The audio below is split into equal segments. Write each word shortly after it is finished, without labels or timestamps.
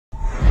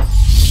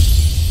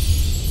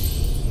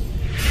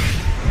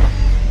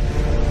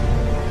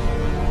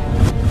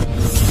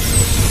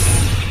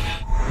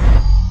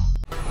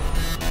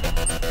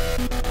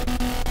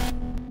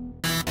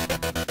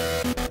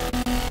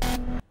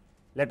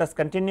Let us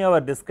continue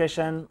our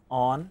discussion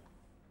on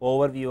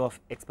overview of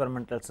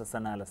experimental stress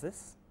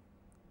analysis.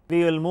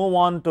 We will move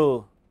on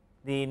to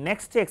the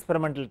next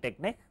experimental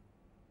technique.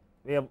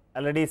 We have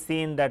already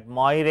seen that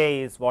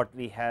Moiré is what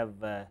we have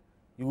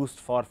used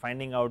for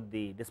finding out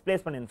the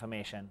displacement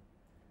information,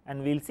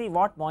 and we will see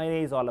what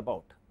Moiré is all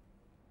about.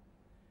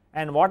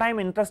 And what I am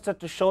interested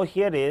to show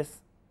here is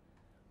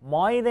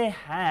Moiré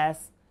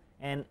has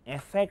an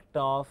effect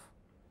of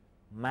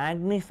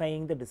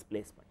magnifying the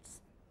displacements.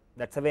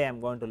 That is the way I am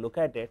going to look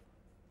at it.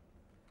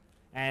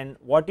 And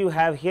what you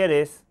have here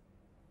is,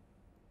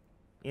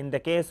 in the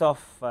case of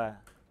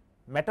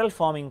metal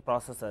forming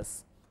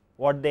processes,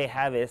 what they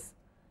have is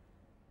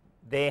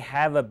they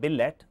have a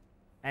billet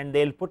and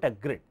they will put a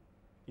grid.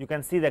 You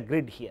can see the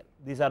grid here,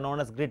 these are known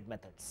as grid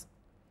methods.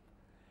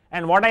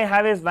 And what I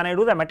have is, when I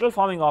do the metal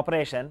forming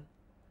operation,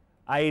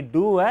 I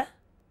do a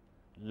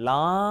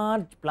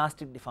large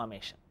plastic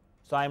deformation.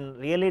 So, I am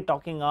really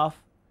talking of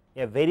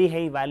a very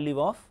high value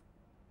of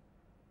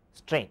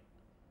strain,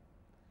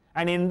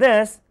 and in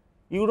this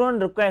you do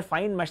not require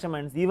fine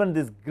measurements, even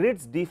these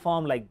grids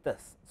deform like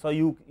this. So,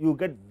 you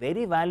get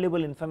very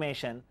valuable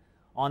information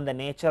on the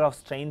nature of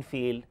strain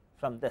field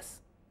from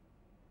this.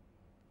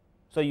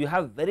 So, you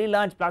have very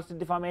large plastic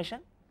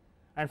deformation,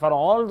 and for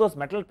all those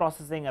metal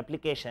processing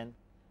application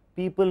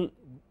people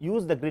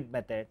use the grid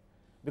method,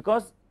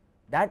 because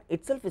that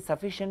itself is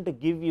sufficient to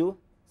give you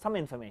some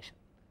information.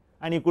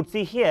 And you could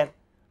see here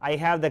I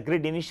have the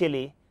grid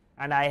initially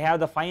and I have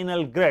the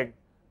final grid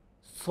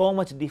so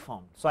much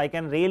deformed. So, I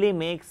can really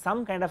make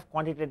some kind of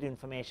quantitative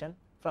information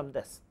from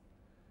this,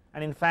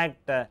 and in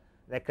fact the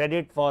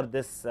credit for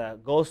this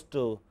goes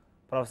to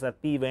Professor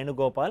P.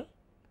 Venugopal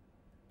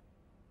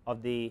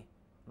of the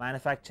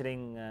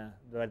manufacturing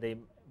the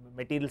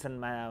materials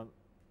and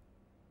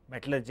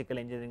metallurgical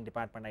engineering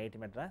department, IIT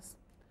Madras.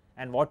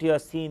 And what you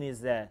have seen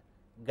is a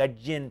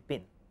Gudgeon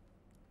pin,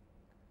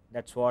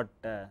 that is what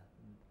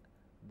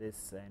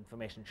this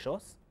information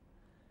shows.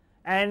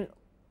 And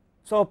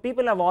so,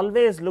 people have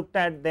always looked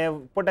at, they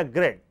have put a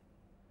grid,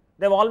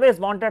 they have always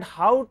wanted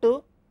how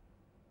to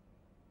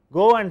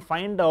go and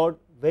find out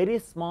very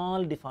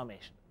small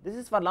deformation. This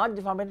is for large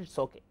deformation, it is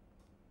okay.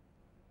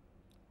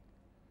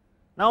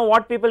 Now,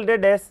 what people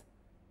did is,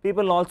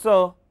 people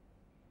also,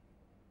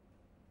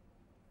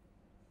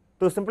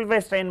 to simplify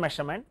strain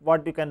measurement,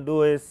 what you can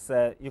do is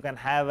you can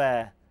have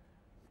a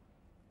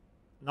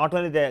not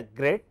only the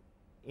grid,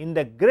 in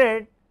the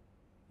grid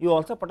you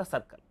also put a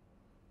circle.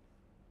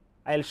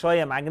 I will show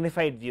a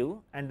magnified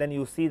view and then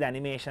you see the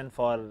animation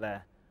for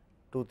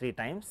 2-3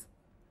 times,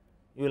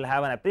 you will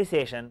have an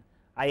appreciation.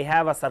 I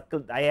have a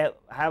circle, I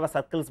have a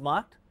circles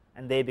marked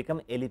and they become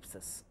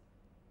ellipses,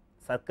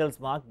 circles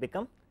marked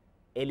become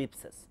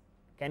ellipses.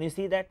 Can you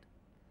see that?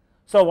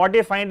 So, what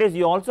you find is,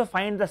 you also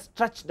find the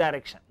stretch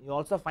direction,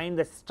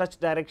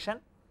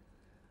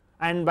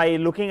 and by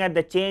looking at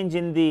the change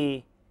in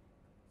the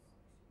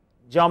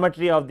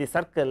geometry of the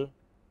circle,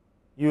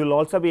 you will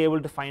also be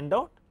able to find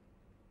out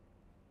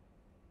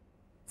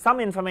some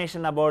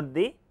information about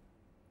the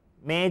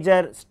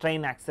major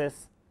strain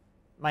axis,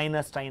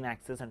 minor strain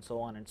axis, and so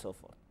on and so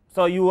forth.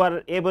 So, you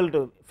are able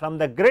to, from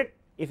the grid,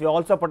 if you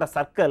also put a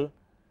circle,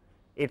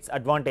 its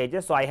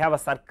advantages. So, I have a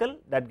circle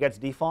that gets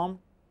deformed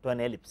to an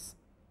ellipse.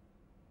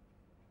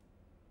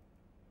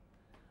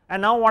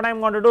 And now, what I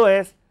am going to do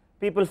is,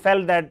 people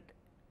felt that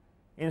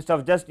instead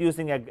of just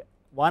using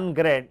one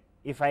grid,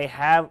 if I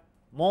have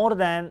more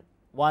than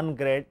one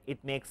grid, it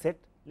makes it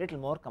little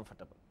more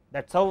comfortable.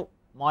 That is how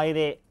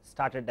Moiré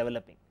started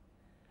developing.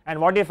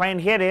 And what you find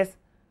here is,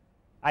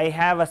 I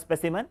have a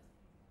specimen,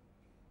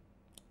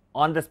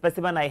 on the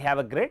specimen I have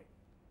a grid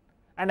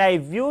and I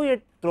view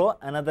it through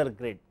another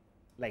grid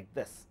like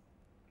this.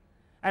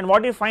 And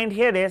what you find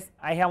here is,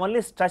 I have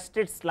only stretched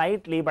it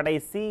slightly, but I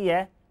see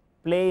a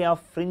play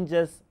of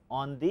fringes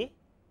on the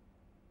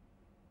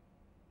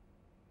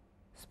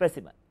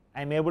specimen.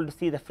 I am able to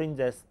see the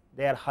fringes,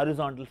 they are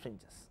horizontal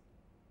fringes.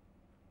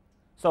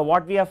 So,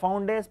 what we have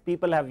found is,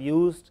 people have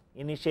used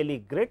initially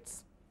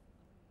grids,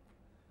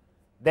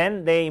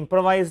 then they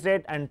improvised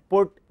it and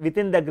put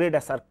within the grid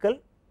a circle,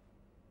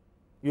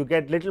 you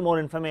get little more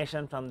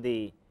information from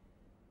the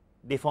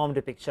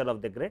deformed picture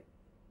of the grid.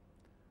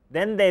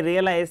 Then they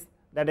realized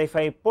that if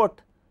I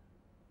put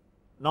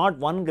not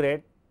one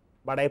grid,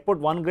 but I put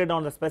one grid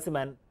on the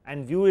specimen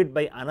and view it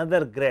by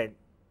another grid,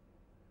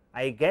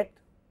 I get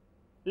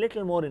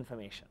little more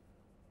information.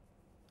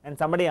 And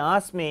somebody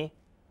asked me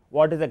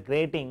what is a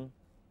grating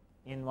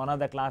in one of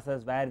the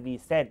classes, where we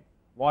said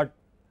what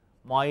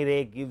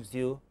Moiré gives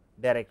you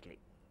directly.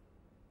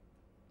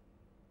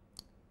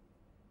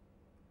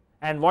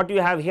 And what you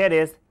have here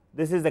is,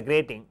 this is the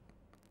grating,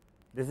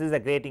 this is the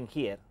grating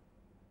here,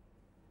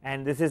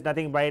 and this is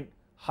nothing but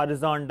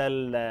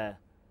horizontal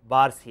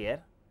bars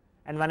here.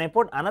 And when I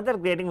put another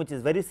grating which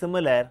is very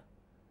similar,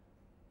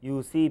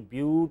 you see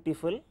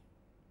beautiful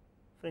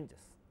fringes,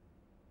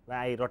 when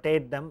I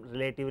rotate them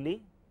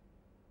relatively.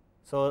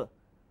 So,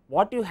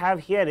 what you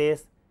have here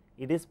is,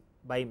 it is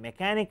by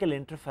mechanical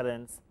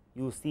interference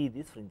you see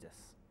these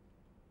fringes.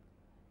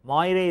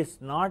 Moiré is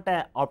not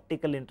a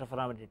optical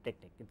interferometry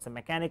technique, it is a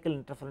mechanical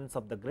interference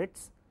of the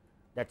grids,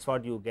 that is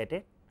what you get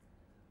it.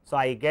 So,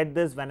 I get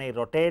this when I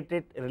rotate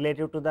it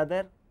relative to the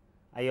other,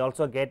 I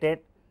also get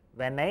it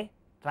when I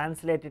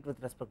translate it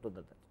with respect to the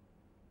other.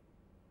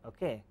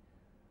 Okay.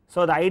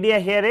 So, the idea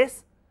here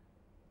is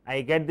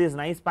I get these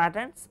nice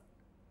patterns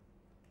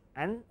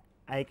and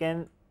I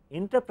can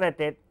interpret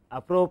it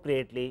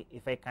appropriately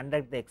if I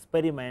conduct the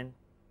experiment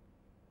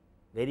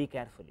very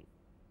carefully.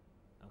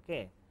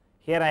 Okay.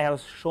 Here I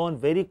have shown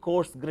very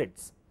coarse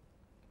grids.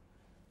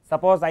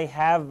 Suppose I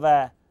have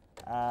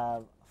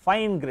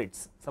fine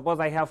grids,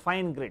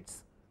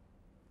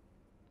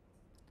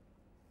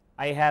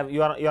 I have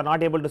you are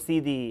not able to see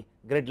the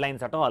grid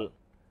lines at all,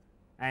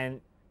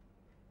 and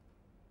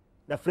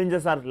the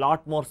fringes are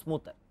lot more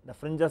smoother.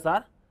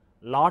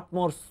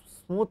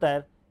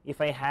 If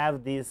I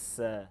have these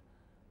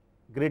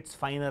grids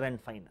finer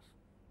and finer.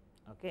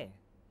 Okay.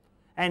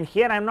 And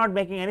here I am not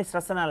making any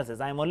stress analysis,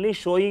 I am only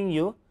showing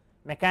you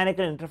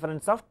mechanical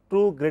interference of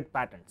true grid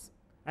patterns,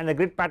 and the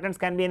grid patterns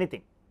can be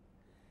anything.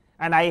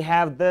 And I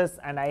have this,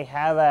 and I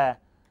have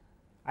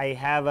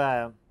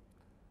a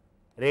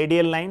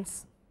radial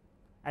lines,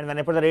 and when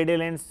I put the radial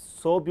lines,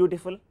 so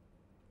beautiful.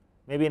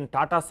 Maybe in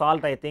Tata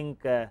Salt, I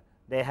think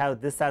they have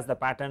this as the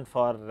pattern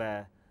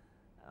for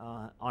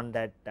on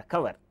that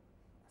cover.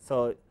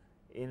 So,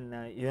 in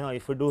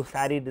if you do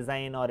saree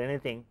design or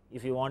anything,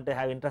 if you want to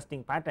have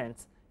interesting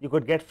patterns, you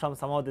could get from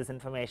some of this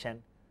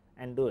information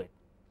and do it.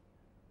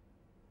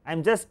 I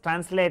am just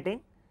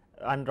translating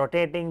and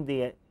rotating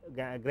the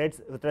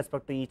grids with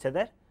respect to each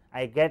other,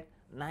 I get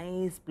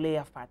nice play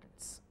of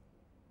patterns.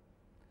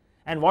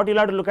 And what you will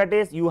have to look at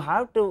is, you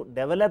have to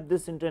develop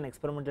this into an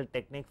experimental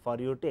technique for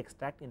you to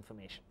extract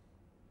information.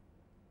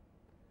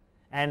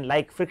 And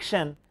like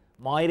friction,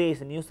 Moiré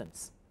is a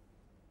nuisance.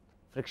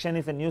 Friction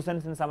is a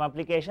nuisance in some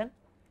application,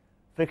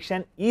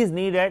 friction is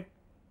needed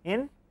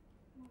in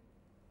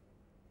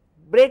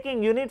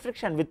braking. You need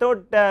friction,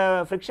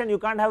 without friction you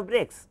can't have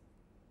brakes.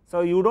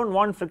 So, you do not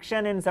want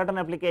friction in certain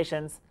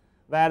applications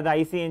where the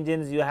IC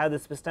engines you have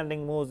this piston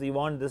ring moves, you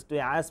want this to be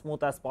as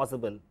smooth as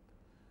possible.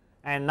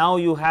 And now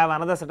you have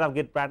another set of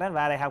grid pattern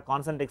where I have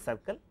concentric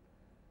circle,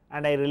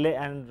 and I relay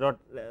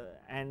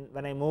and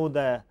when I move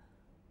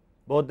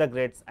both the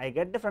grids, I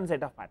get different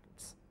set of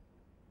patterns.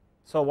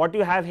 So, what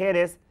you have here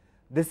is,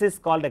 this is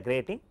called a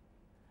grating,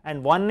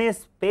 and one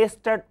is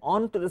pasted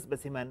onto the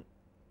specimen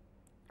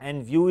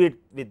and view it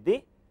with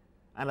the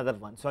another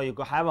one. So, you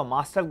have a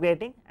master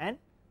grating and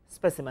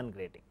specimen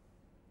grating.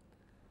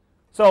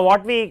 So,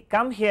 what we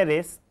come here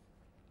is,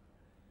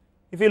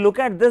 if you look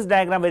at this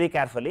diagram very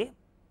carefully,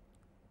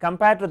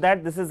 compared to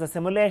that, this is a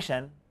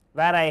simulation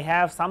where I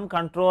have some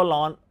control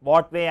on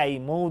what way I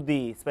move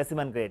the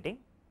specimen grating,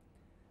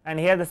 and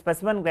here the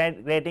specimen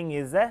grating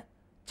is a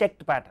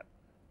checked pattern.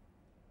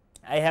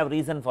 I have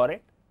reason for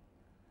it,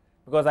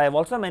 because I have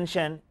also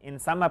mentioned in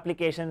some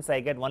applications I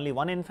get only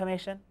one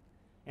information,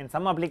 in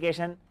some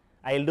application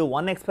I will do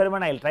one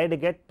experiment, I will try to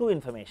get two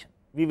information,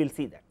 we will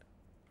see that.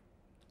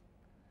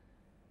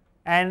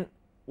 And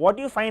what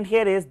you find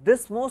here is,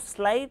 this moves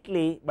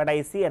slightly, but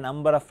I see a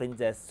number of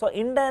fringes. So,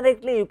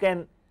 indirectly you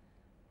can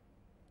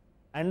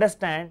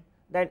understand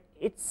that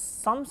it is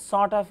some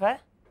sort of a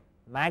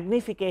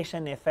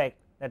magnification effect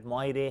that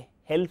Moiré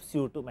helps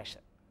you to measure.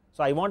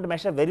 So, I want to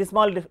measure very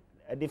small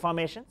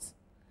deformations,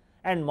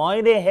 and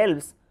Moiré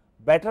helps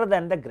better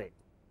than the grid.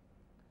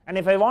 And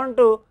if I want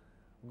to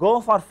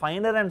go for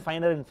finer and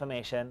finer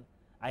information,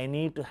 I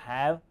need to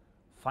have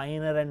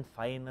finer and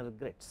finer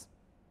grids.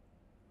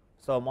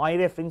 So,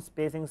 Moiré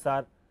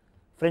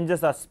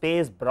fringes are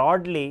spaced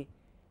broadly,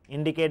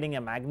 indicating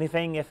a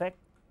magnifying effect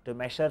to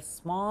measure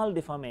small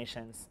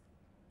deformations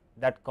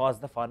that cause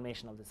the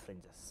formation of these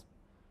fringes.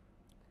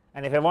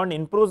 And if I want to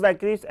improve the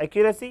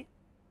accuracy,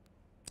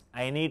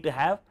 I need to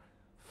have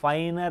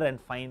finer and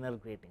finer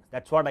gratings,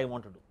 that is what I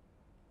want to do.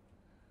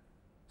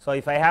 So,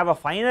 if I have a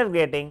finer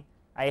grating,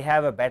 I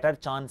have a better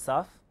chance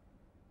of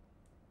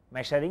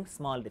measuring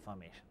small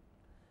deformation.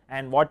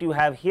 And what you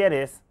have here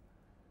is,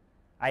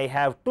 I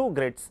have two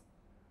grids,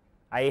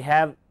 I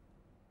have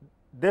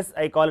this,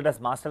 I call it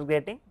as master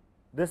grating,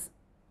 this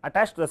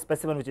attached to the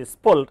specimen which is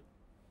pulled,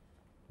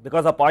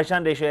 because of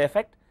Poisson ratio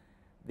effect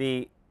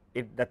the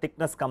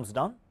thickness comes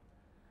down,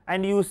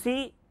 and you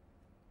see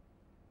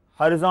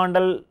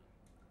horizontal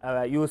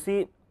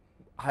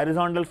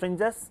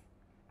fringes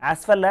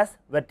as well as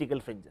vertical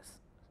fringes.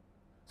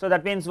 So,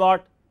 that means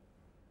what?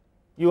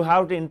 You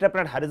have to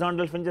interpret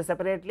horizontal fringes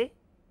separately,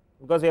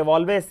 because we have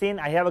always seen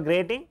I have a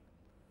grating,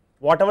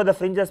 whatever the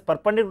fringes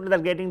perpendicular to the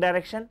grating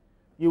direction,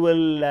 you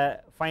will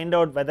find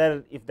out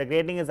whether if the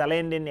grating is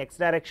aligned in x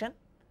direction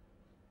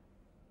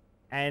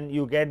and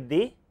you get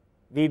the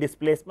v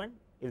displacement,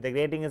 if the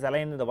grating is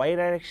aligned in the y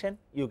direction,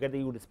 you get the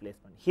u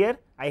displacement. Here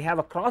I have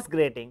a cross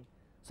grating,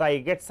 so I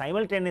get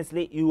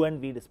simultaneously u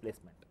and v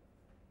displacement.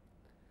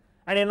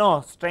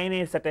 And strain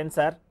is a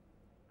tensor,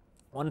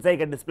 once I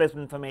get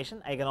displacement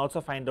information, I can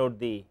also find out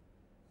the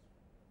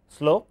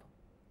slope,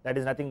 that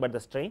is nothing but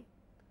the strain.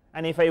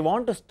 And if I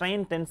want to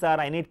strain tensor,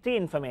 I need three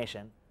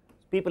information: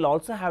 people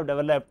also have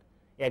developed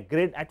a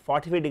grid at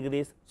 45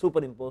 degrees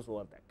superimposed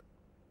over that.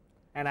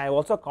 And I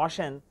also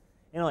caution,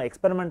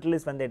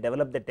 experimentalists, when they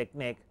develop the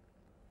technique,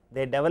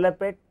 they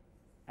develop it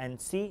and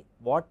see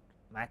what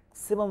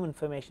maximum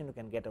information you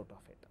can get out of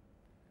it.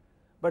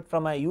 But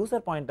from a user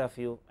point of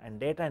view and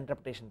data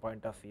interpretation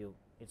point of view,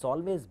 it is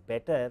always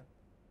better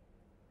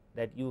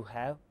that you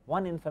have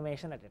one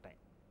information at a time,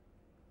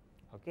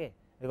 okay,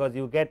 because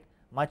you get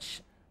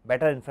much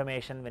better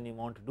information when you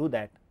want to do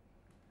that.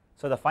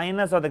 So, the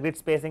fineness of the grid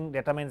spacing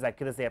determines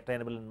accuracy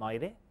obtainable in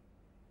Moiré,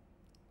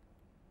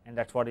 and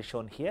that is what is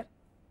shown here.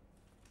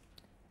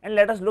 And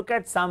let us look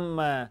at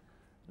some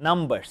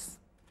numbers.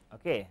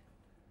 Okay.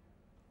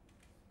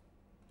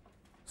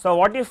 So,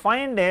 what you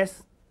find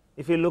is,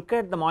 if you look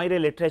at the Moiré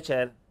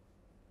literature,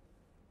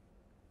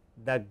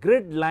 the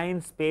grid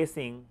line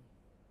spacing,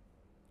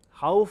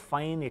 how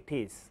fine it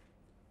is,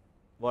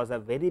 was a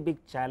very big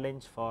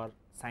challenge for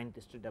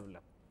scientists to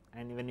develop.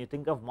 And when you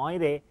think of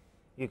Moiré,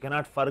 you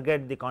cannot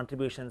forget the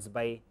contributions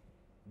by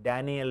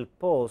Daniel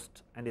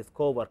Post and his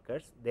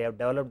co-workers. They have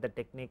developed the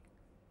technique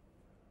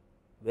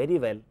very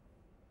well,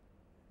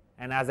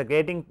 and as the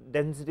grating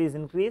density is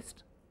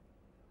increased,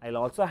 I will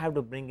also have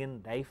to bring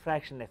in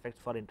diffraction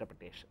effects for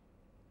interpretation.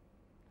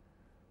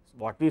 So,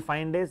 what we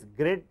find is,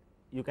 grid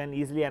you can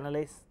easily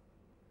analyze,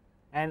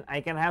 and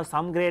I can have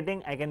some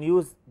grating, I can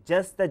use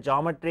just the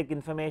geometric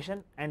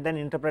information and then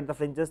interpret the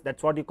fringes. That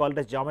is what you call it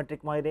as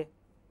geometric Moiré.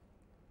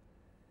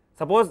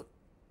 Suppose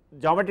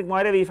geometric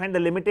Moiré, we find the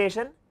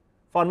limitation,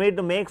 for me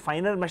to make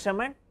finer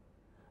measurement,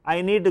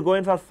 I need to go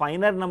in for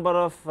finer number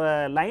of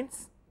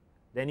lines.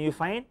 Then you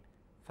find,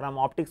 from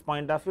optics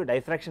point of view,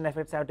 diffraction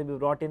effects have to be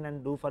brought in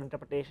and do for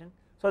interpretation.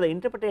 So, the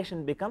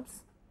interpretation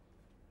becomes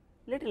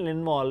little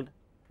involved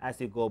as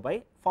you go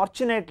by.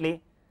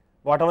 Fortunately,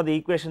 whatever the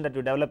equation that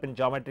you develop in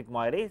geometric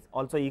Moiré is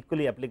also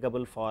equally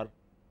applicable for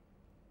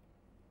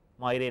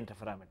Moiré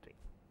interferometry.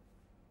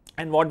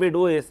 And what we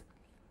do is,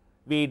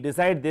 we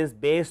decide this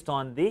based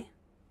on the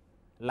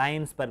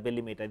lines per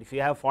millimeter. If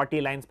you have 40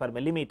 lines per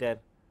millimeter,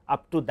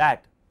 up to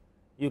that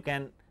you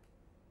can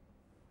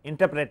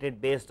interpret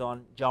it based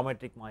on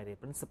geometric Moiré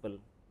principle,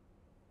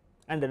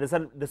 and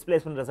the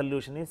displacement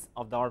resolution is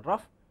of the order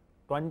of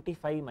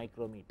 25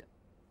 micrometer,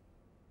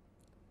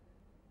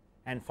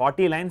 and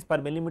 40 lines per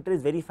millimeter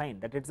is very fine.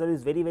 That itself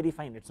is very, very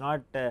fine. It is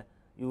not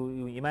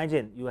you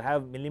imagine you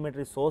have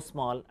millimeter is so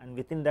small, and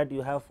within that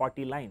you have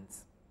 40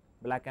 lines,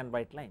 black and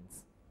white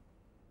lines.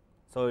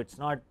 So, it is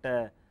not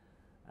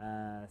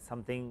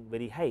something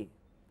very high,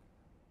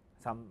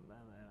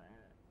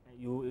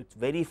 it is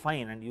very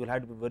fine, and you will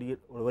have to be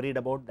worried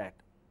about that.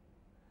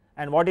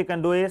 And what you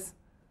can do is,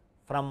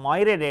 from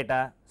Moiré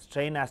data,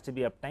 strain has to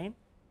be obtained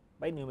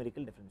by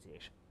numerical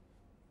differentiation.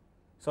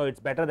 So, it is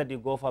better that you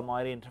go for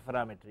Moiré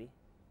interferometry,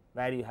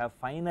 where you have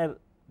finer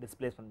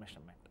displacement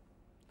measurement.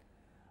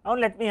 Now,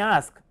 let me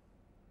ask,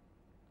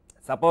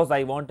 suppose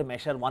I want to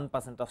measure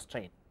 1% of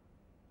strain.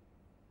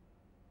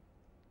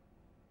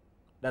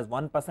 Does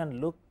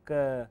 1% look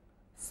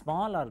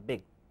small or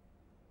big?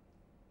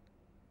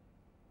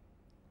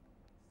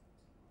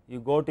 You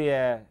go to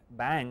a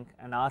bank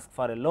and ask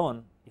for a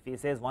loan, if he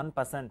says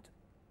 1%,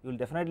 you will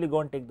definitely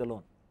go and take the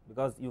loan,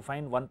 because you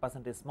find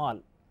 1% is small.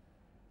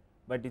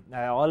 But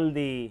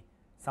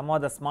some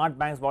of the smart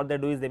banks, what they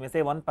do is, they may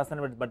say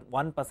 1%, but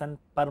 1%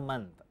 per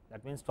month,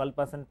 that means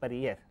 12% per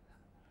year.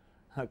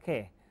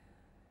 Okay.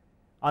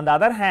 On the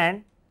other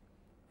hand,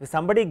 if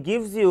somebody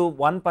gives you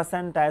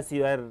 1% as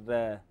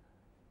your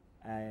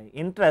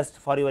interest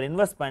for your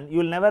investment, you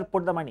will never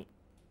put the money.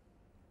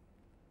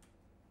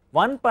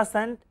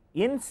 1%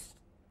 in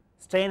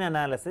strain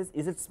analysis,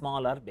 is it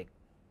small or big?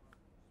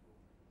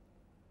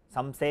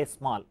 Some say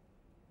small,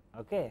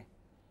 okay.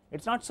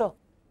 It is not so,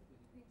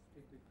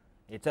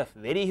 it is a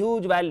very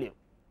huge value.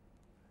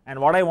 And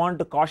what I want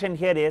to caution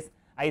here is,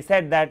 I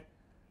said that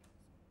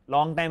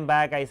long time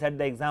back, I said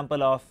the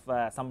example of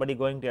somebody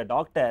going to a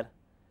doctor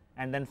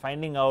and then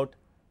finding out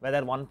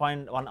whether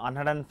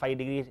 105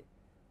 degree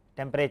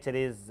temperature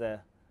is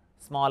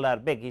small or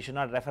big. He should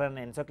not refer an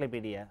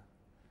encyclopedia.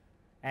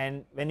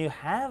 And when you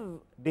have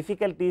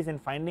difficulties in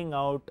finding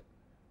out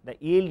the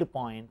yield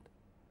point,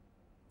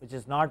 which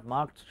is not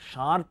marked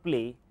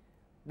sharply,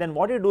 then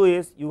what you do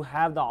is, you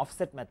have the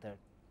offset method,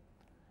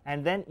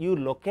 and then you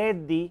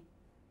locate the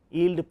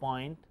yield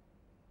point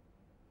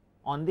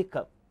on the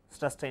curve,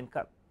 stress strain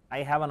curve.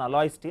 I have an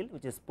alloy steel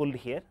which is pulled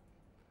here,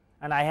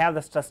 and I have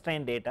the stress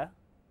strain data,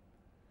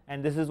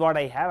 and this is what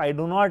I have. I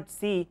do not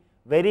see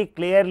very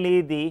clearly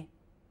the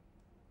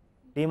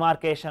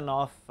demarcation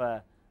of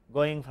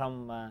going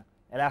from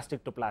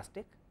elastic to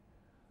plastic.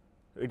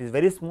 It is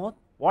very smooth.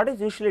 What is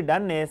usually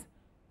done is,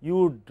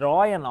 you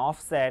draw an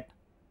offset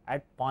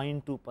at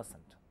 0.2%,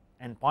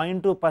 and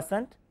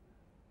 0.2%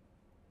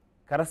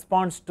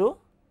 corresponds to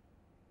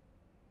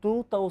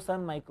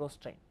 2000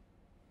 microstrain.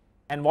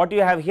 And what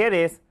you have here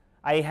is,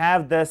 I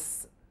have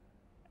this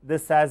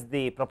as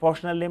the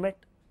proportional limit,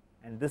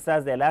 and this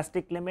as the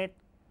elastic limit,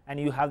 and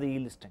you have the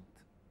yield strength.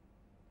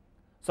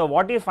 So,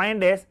 what you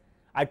find is,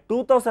 at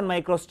 2000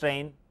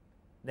 microstrain,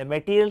 the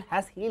material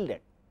has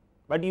yielded,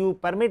 but you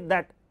permit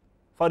that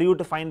for you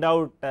to find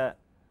out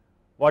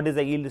what is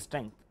the yield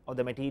strength of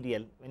the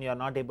material when you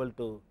are not able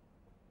to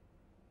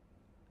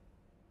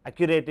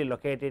accurately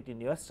locate it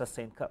in your stress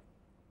strain curve.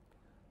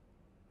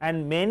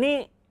 And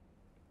many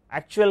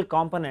actual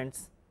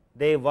components,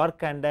 they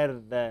work under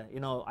the,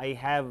 I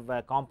have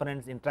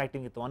components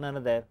interacting with one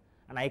another,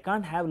 and I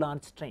can't have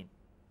large strain.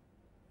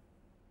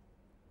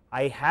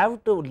 I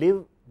have to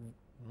live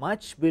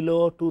much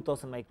below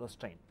 2000 micro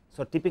strain.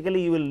 So,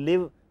 typically you will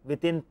live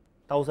within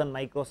 1000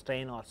 micro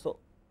strain or so.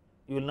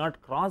 You will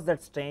not cross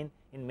that strain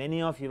in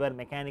many of your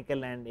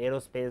mechanical and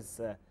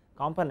aerospace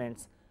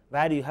components,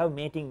 where you have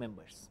mating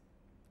members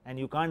and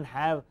you can't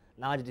have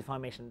large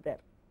deformation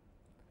there.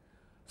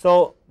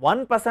 So,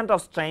 1%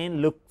 of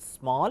strain looks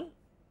small,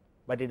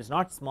 but it is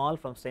not small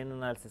from strain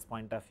analysis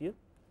point of view,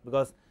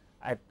 because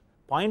at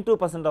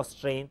 0.2% of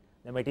strain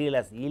the material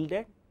has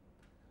yielded.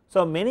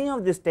 So, many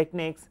of these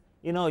techniques,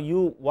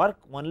 you work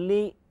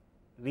only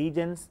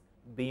regions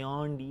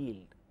beyond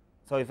yield.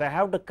 So, if I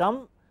have to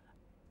come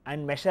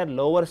and measure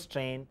lower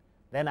strain,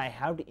 then I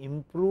have to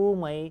improve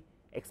my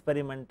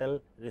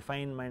experimental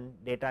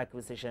refinement, data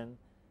acquisition,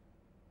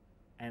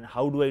 and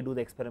how do I do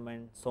the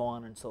experiment, so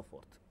on and so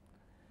forth.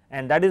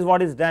 And that is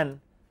what is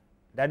done,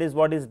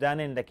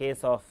 in the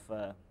case of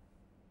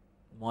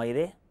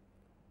Moiré.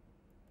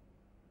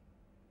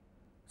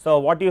 So,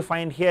 what you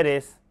find here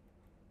is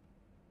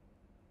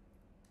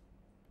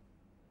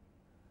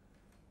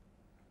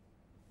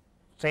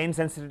strain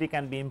sensitivity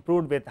can be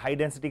improved with high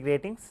density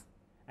gratings,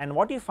 and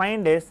what you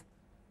find is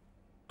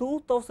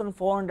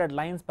 2400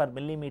 lines per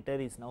millimeter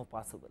is now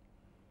possible.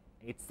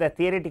 It is the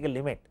theoretical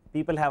limit.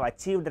 People have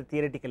achieved the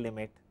theoretical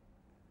limit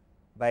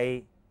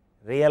by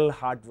real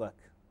hard work,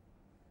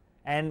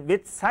 and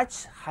with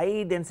such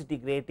high density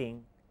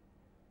grating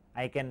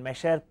I can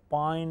measure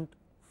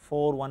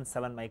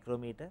 0.417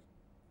 micrometer.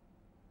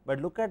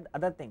 But look at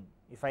other thing,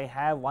 if I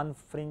have one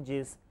fringe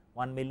is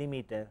 1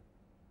 millimeter,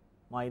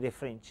 Moiré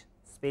fringe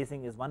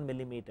spacing is 1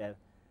 millimeter,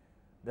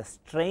 the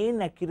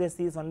strain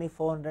accuracy is only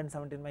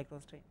 417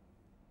 microstrain.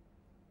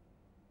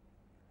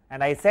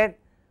 And I said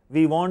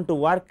we want to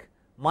work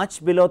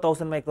much below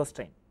 1000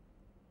 microstrain.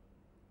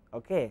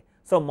 Okay.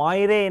 So,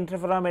 Moiré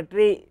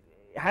interferometry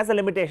has a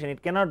limitation,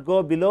 it cannot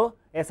go below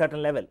a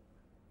certain level.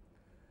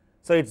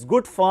 So, it is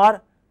good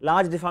for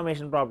large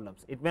deformation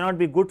problems, it may not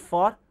be good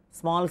for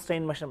small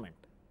strain measurement,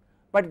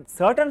 but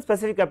certain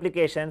specific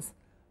applications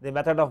the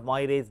method of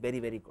Moiré is very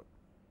good.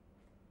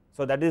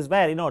 So, that is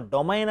where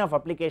domain of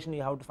application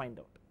you have to find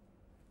out.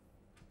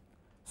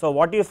 So,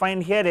 what you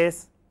find here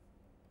is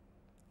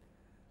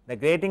the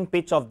grating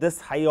pitch of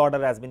this high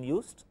order has been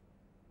used,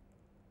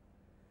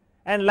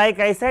 and like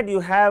I said, you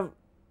have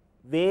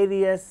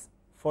various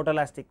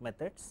photoelastic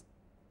methods.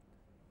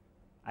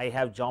 I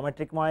have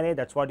geometric Moiré,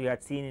 that is what you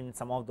had seen in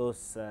some of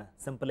those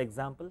simple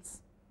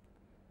examples.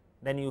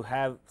 Then you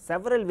have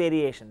several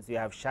variations, you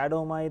have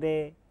shadow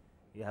Moiré,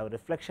 you have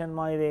reflection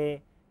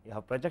Moiré, you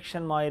have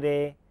projection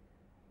Moiré,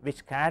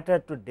 which cater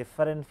to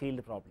different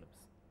field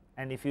problems.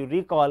 And if you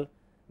recall,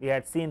 we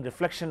had seen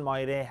reflection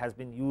Moiré has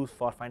been used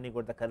for finding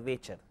out the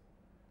curvature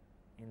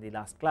in the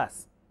last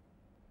class,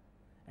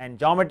 and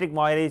geometric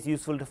Moiré is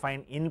useful to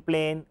find in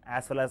plane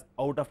as well as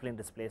out of plane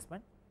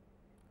displacement,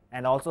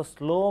 and also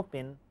slope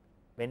in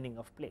bending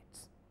of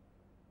plates.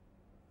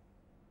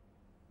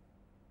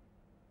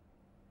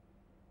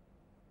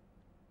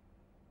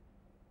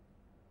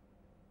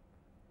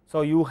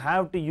 So, you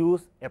have to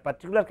use a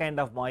particular kind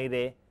of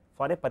Moiré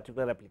for a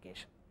particular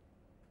application,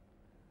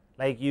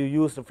 like you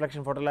use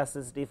reflection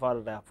photoelasticity for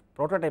the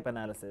prototype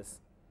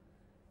analysis.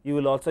 You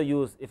will also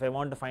use, if I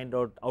want to find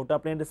out outer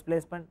plane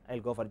displacement, I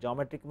will go for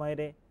geometric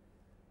Moiré,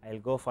 I will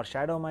go for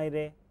shadow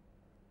Moiré,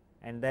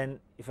 and then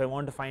if I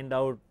want to find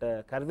out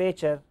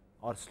curvature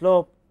or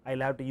slope, I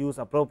will have to use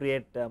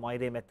appropriate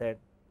Moiré method.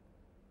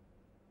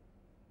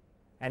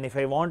 And if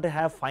I want to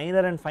have finer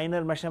and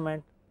finer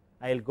measurement,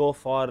 I will go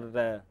for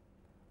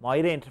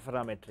Moiré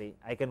interferometry,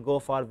 I can go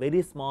for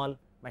very small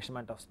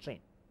measurement of strain.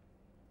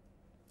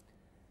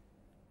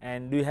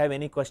 And do you have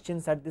any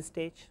questions at this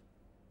stage?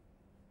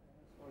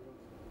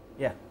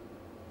 Yeah.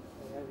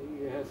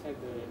 You have said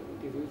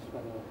it is used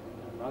for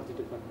large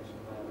deformation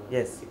or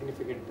yes.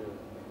 significant,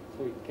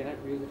 so it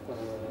cannot be used for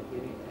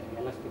any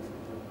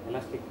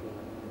elastic.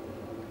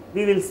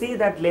 We will see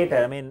that later.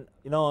 I mean,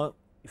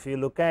 if you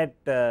look at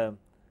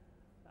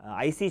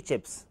IC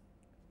chips,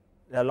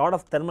 there are a lot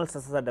of thermal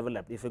stresses are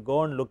developed. If you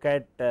go and look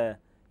at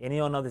any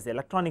one of this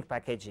electronic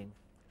packaging,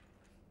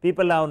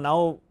 people have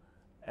now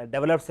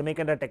developed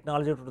semiconductor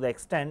technology to the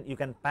extent you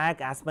can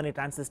pack as many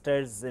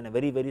transistors in a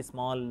very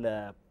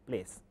small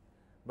place.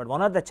 But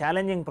one of the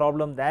challenging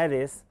problem there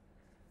is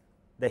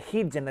the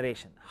heat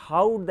generation,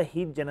 how the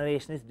heat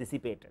generation is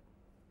dissipated,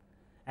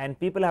 and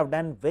people have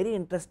done very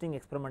interesting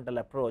experimental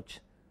approach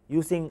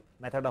using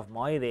method of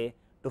Moiré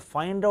to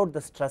find out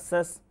the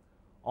stresses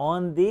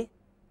on the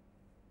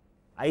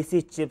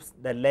IC chips,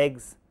 the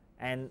legs,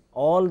 and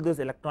all those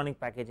electronic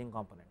packaging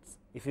components.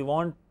 If you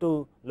want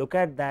to look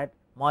at that,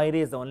 Moiré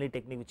is the only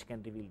technique which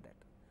can reveal that.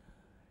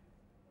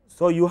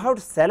 So, you have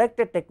to select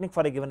a technique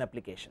for a given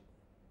application.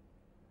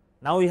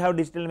 Now, you have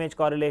digital image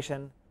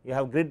correlation, you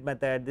have grid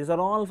method, these are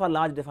all for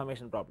large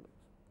deformation problems,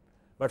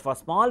 but for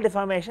small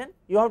deformation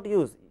you have to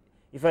use,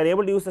 if you are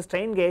able to use a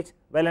strain gauge,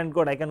 well and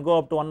good, I can go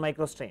up to 1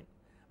 micro strain,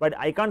 but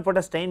I can't put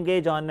a strain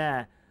gauge on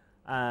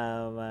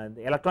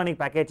electronic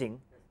packaging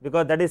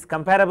because that is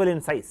comparable in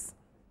size.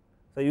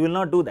 So, you will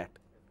not do that,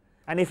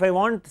 and if I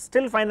want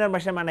still finer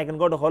measurement, I can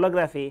go to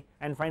holography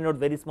and find out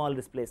very small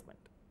displacement.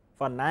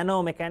 For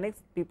nano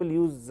mechanics, people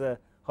use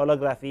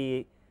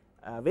holography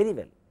very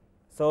well.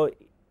 So,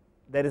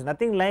 there is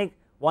nothing like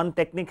one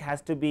technique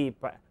has to be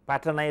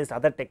patronized,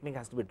 other technique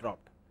has to be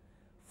dropped.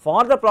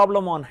 For the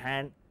problem on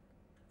hand,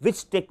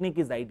 which technique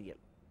is ideal,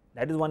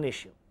 that is one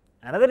issue.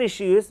 Another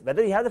issue is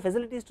whether you have the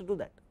facilities to do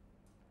that.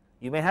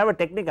 You may have a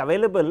technique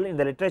available in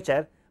the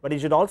literature, but you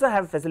should also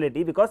have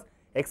facility, because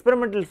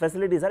experimental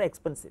facilities are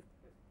expensive,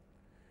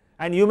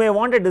 and you may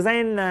want a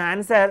design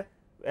answer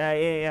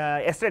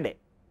yesterday.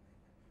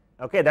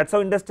 Okay, that is how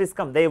industries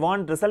come, they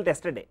want result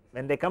yesterday,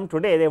 when they come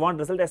today they want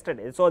result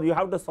yesterday. So, you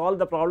have to solve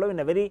the problem in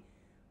a very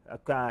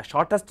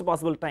shortest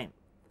possible time.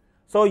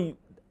 So,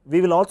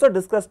 we will also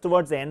discuss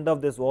towards the end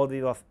of this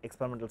overview of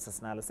experimental stress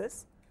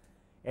analysis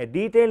a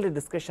detailed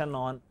discussion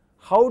on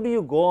how do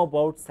you go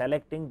about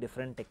selecting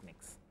different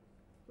techniques,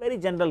 very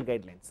general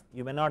guidelines.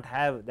 You may not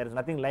have, there is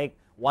nothing like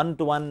one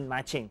to one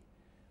matching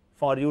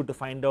for you to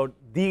find out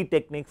the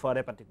technique for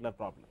a particular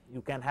problem, you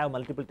can have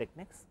multiple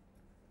techniques.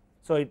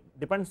 So, it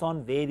depends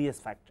on various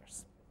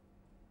factors.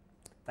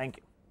 Thank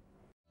you.